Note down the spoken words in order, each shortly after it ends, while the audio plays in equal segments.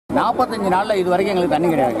45 நாளில் இது வரைக்கும் எங்களுக்கு தண்ணி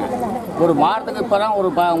கிடையாதுங்க. ஒரு வாரத்துக்கு இப்போ தான் ஒரு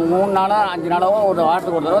 3 நாளோ 5 நாளோ ஒரு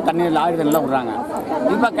வாரத்துக்கு ஒரு தடவை தண்ணி லாரி தண்ணியில் விட்றாங்க.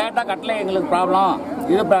 இப்போ கேட்டால் கட்டில் எங்களுக்கு ப்ராப்ளம்,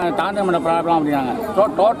 இது தாந்திரமண்ட ப்ராப்ளம் அப்படின்னாங்க.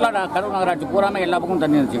 டோட்டலாக கரூர் நகராட்சி பூராமல் எல்லா பக்கமும்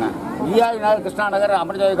தண்ணி இருந்துச்சுங்க. ஜிஆவி நகர், கிருஷ்ணா நகர்,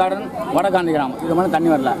 அமிர்தோய் கார்டன், வடகாந்தி கிராமம் இது மாதிரி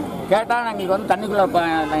தண்ணி வரல. கேட்டால் எங்களுக்கு வந்து தண்ணிக்குள்ளே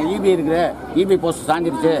ஈபி இருக்குது, ஈபி போஸ்ட்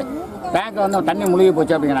சாஞ்சிருச்சு, டேங்க் வந்து தண்ணி முழுகி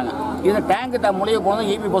போச்சு அப்படிங்கிறாங்க. இது டேங்க்கு முழுகி போதும்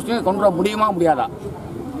ஈபி போஸ்ட்டையும் கொண்டு வர முடியுமா முடியாதா?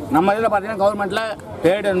 நம்ம இதில் பார்த்தீங்கன்னா கவர்மெண்ட்டில்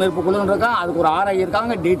பேரிடர் மீட்பு குழுன்னு இருக்காங்க, அதுக்கு ஒரு ஆர்ஐ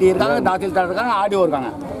இருக்காங்க, டிடி இருக்காங்க, தாசில்தார் இருக்காங்க, ஆடியோ இருக்காங்க.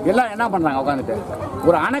 எல்லாம் என்ன பண்ணுறாங்க உட்காந்துட்டு?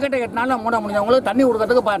 ஒரு அணைக்கட்டை 8 நாளில் மூட முடிஞ்சவங்களுக்கு தண்ணி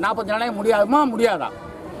கொடுக்கறதுக்கு 45 நாளே முடியாதா?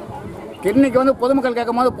 இன்னைக்கு வந்து பொதுமக்கள்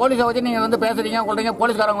கேட்கும் போது போலீஸை வச்சு நீங்கள் வந்து பேசுறீங்க சொல்கிறீங்க,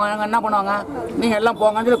 போலீஸ்காரங்க என்ன பண்ணுவாங்க? நீங்கள் எல்லாம்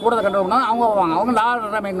போங்கன்னு சொல்லி கூட கண்ட்ரோல் பண்ணுவாங்க, அவங்க போவாங்க, அவங்க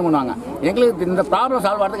லாரி மெயின்டைன் பண்ணுவாங்க. எங்களுக்கு இந்த ப்ராப்ளம்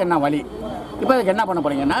சால்வ் ஆகிறதுக்கு என்ன வழி? இப்போ அதுக்கு என்ன பண்ண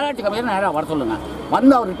போறீங்க? நகராட்சி கமிஷன் நேராக வர சொல்லுங்க,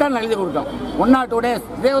 வந்து அவர் ரிட்டர்ன் எழுதி கொடுத்தோம் 1 or 2 days.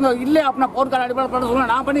 இதே வந்து இல்லை அப்படின்னா போர்க்கால அடிப்படையில் பண்ண சொல்லுங்க,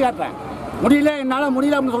 நான் பண்ணி காட்டுறேன். முடியல, என்னால்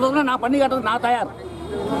முடியல அப்படின்னு சொல்றதுன்னா நான் பண்ணி காட்டுறதுக்கு நான் தயார்.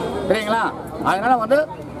 சரிங்களா? அதனால வந்து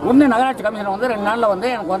ஒன்று நகராட்சி கமிஷன் வந்து 2 நாளில் வந்து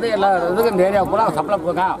எனக்கு வந்து எல்லா இதுக்கும் இந்த ஏரியா கூட சப்ளை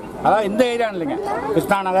கொடுங்க. அதாவது இந்த ஏரியா இல்லைங்க,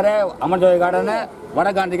 கிருஷ்ணா நகர், அமிர்தோய் கார்டனு,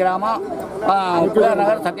 வடகாந்தி கிராமம், புலர்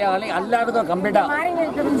நகர், சத்யாகாலி எல்லாத்துக்கும் கம்ப்ளீட்டாக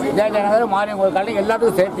ஜெயஜய நகர், மாரியன் கோயில் காலனி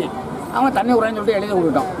எல்லாத்துக்கும் சேர்த்து அவங்க தண்ணி உரைன்னு சொல்லிட்டு எழுதி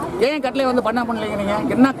கொடுத்தோம். ஏன் கட்டிலே வந்து பண்ணலைங்க நீங்கள்?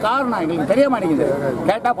 என்ன காரணம் எங்களுக்கு தெரிய மாட்டேங்குது.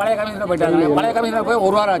 கேட்டால் பழைய கமிஷனர் போயிட்டாங்க. பழைய கமிஷனர் போய்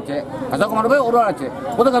 1 வாரம் ஆச்சு, அசோக்குமார் போய் 1 வாரம் ஆச்சு,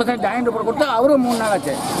 புது கமிஷனர் ஜாயிண்ட் ரிப்போர்ட் கொடுத்து அவரும் 3 நாள்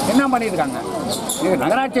ஆச்சு. என்ன பண்ணியிருக்காங்க? நீங்கள்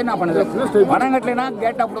நகராட்சி என்ன பண்ணுது? வடங்கட்டினா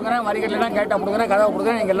கேட்டாக கொடுக்குறேன், வரிகட்டினா கேட்டாக கொடுக்குறேன், கதவை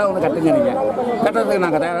கொடுக்குறேன், நீங்கள் எல்லாம் வந்து கட்டுங்க. நீங்கள் கட்டுறதுக்கு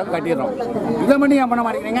நாங்கள் தயாராக கட்டிடுறோம். இதை மட்டும் ஏன் பண்ண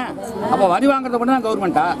மாட்டேங்கிறீங்க? அப்போ வரி வாங்குறது மட்டும் தான்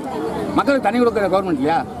கவர்மெண்ட்டா? மக்களுக்கு தண்ணி கொடுக்குற கவர்மெண்ட்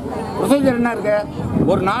இல்லையா? ப்ரொசீஜர் என்ன இருக்கு?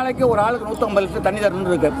 ஒரு நாளைக்கு ஒரு ஆளுக்கு 150 லிட்டர் தண்ணி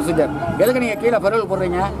தரணும்னு இருக்கு ப்ரொசீஜர். எதுக்கு நீங்கள் கீழே பெட்ரோல்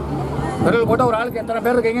போடுறீங்க? பெட்ரோல் போட்டால் ஒரு ஆளுக்கு எத்தனை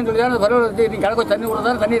பேர் இருக்கீங்கன்னு சொல்லி தான் பெட்ரோல் வச்சு நீங்கள் கடைக்கு தண்ணி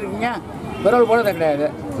கொடுத்தா தண்ணி இருக்கீங்க. பெட்ரோல் போடுறது கிடையாது.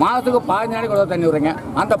 மாதத்துக்கு 15 நாளைக்கு கூட தண்ணி விடுறீங்க.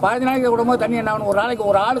 அந்த 15 நாளைக்கு விடும்போது தண்ணி என்ன ஆகணும்? ஒரு நாளைக்கு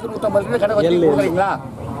ஒரு ஆளுக்கு 150 லிட்டர் கடை வச்சு கொடுக்குறீங்களா?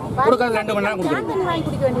 கொடுக்கறது 2 மணி நேரம் கொடுக்குறீங்க.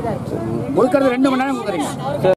 கொடுக்கறது 2 மணி நேரம் கொடுக்குறீங்க.